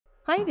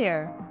Hi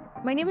there.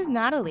 My name is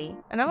Natalie,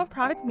 and I'm a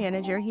product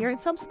manager here at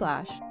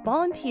Subsplash.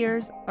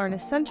 Volunteers are an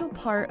essential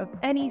part of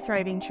any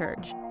thriving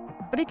church,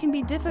 but it can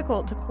be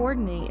difficult to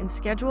coordinate and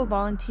schedule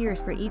volunteers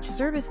for each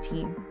service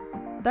team.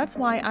 That's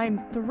why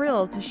I'm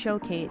thrilled to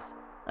showcase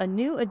a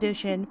new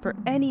addition for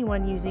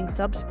anyone using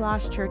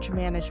Subsplash Church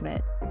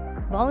Management: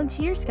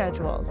 volunteer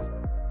schedules.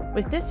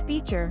 With this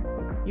feature,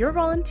 your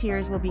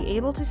volunteers will be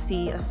able to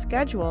see a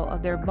schedule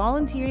of their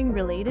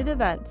volunteering-related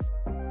events,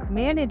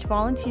 manage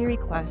volunteer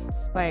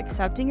requests by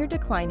accepting or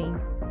declining,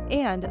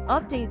 and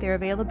update their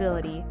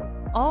availability,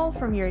 all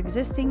from your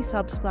existing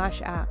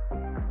Subsplash app.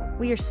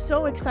 We are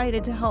so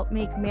excited to help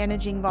make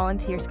managing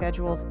volunteer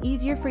schedules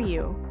easier for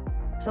you.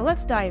 So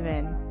let's dive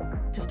in.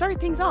 To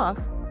start things off,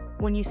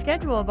 when you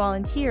schedule a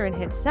volunteer and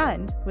hit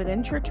send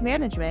within Church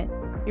Management,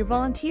 your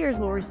volunteers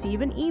will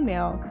receive an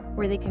email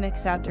where they can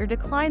accept or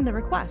decline the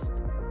request.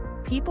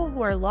 People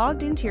who are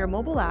logged into your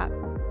mobile app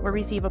will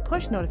receive a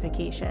push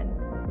notification,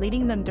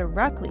 leading them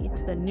directly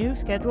to the new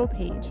schedule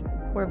page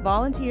where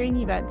volunteering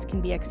events can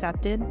be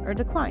accepted or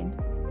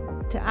declined.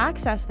 To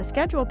access the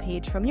schedule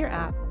page from your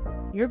app,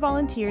 your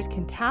volunteers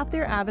can tap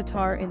their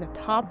avatar in the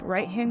top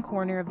right-hand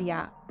corner of the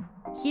app.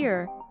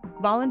 Here,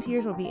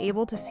 volunteers will be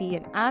able to see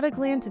an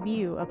at-a-glance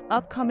view of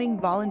upcoming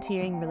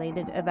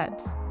volunteering-related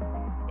events.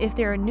 If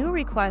there are new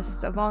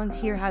requests a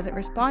volunteer hasn't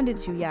responded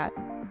to yet,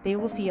 they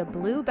will see a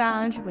blue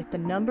badge with the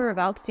number of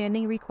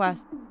outstanding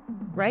requests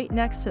right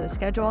next to the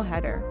schedule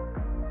header.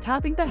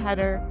 Tapping the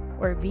header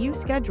or View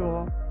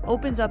Schedule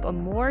opens up a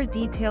more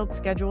detailed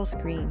schedule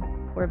screen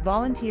where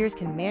volunteers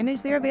can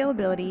manage their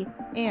availability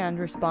and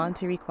respond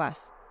to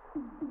requests.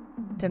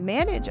 To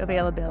manage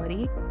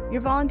availability,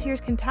 your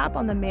volunteers can tap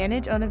on the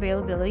Manage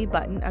Unavailability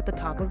button at the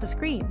top of the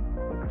screen.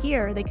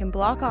 Here, they can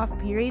block off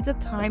periods of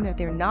time that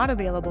they're not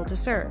available to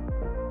serve.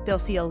 They'll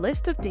see a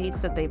list of dates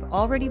that they've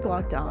already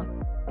blocked off,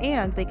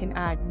 and they can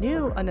add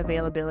new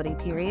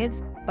unavailability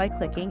periods by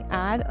clicking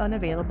Add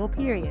Unavailable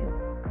Period.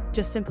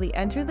 Just simply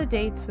enter the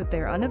dates that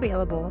they're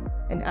unavailable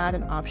and add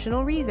an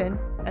optional reason,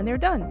 and they're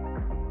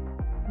done.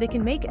 They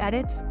can make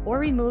edits or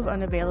remove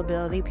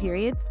unavailability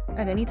periods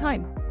at any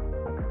time.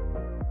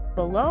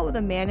 Below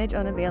the Manage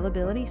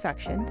Unavailability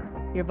section,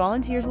 your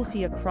volunteers will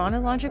see a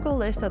chronological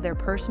list of their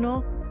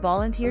personal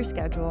volunteer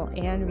schedule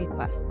and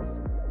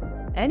requests.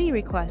 Any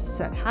requests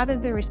that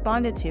haven't been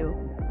responded to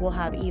will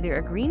have either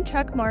a green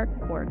check mark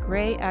or a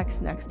gray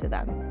X next to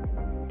them.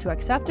 To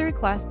accept a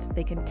request,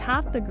 they can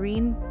tap the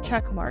green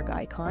check mark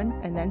icon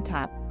and then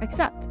tap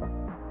Accept.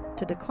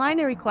 To decline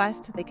a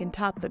request, they can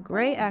tap the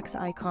gray X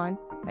icon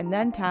and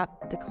then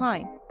tap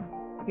Decline.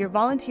 Your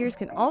volunteers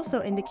can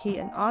also indicate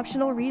an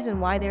optional reason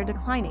why they're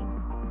declining,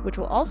 which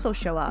will also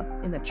show up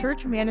in the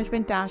Church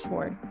Management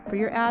dashboard for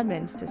your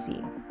admins to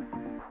see.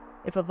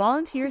 If a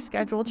volunteer's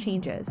schedule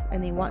changes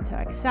and they want to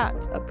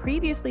accept a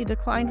previously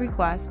declined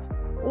request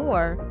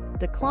or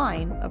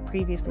decline a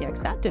previously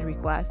accepted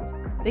request,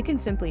 they can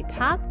simply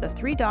tap the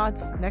three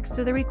dots next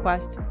to the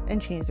request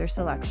and change their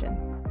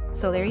selection.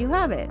 So there you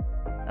have it,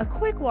 a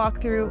quick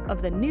walkthrough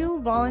of the new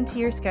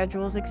volunteer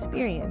schedules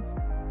experience,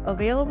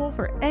 available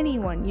for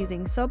anyone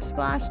using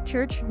Subsplash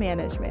Church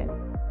Management.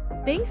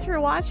 Thanks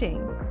for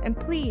watching, and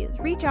please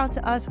reach out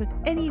to us with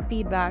any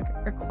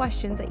feedback or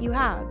questions that you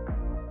have.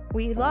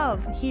 We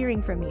love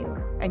hearing from you,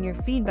 and your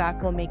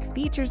feedback will make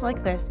features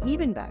like this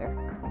even better.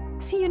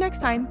 See you next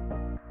time.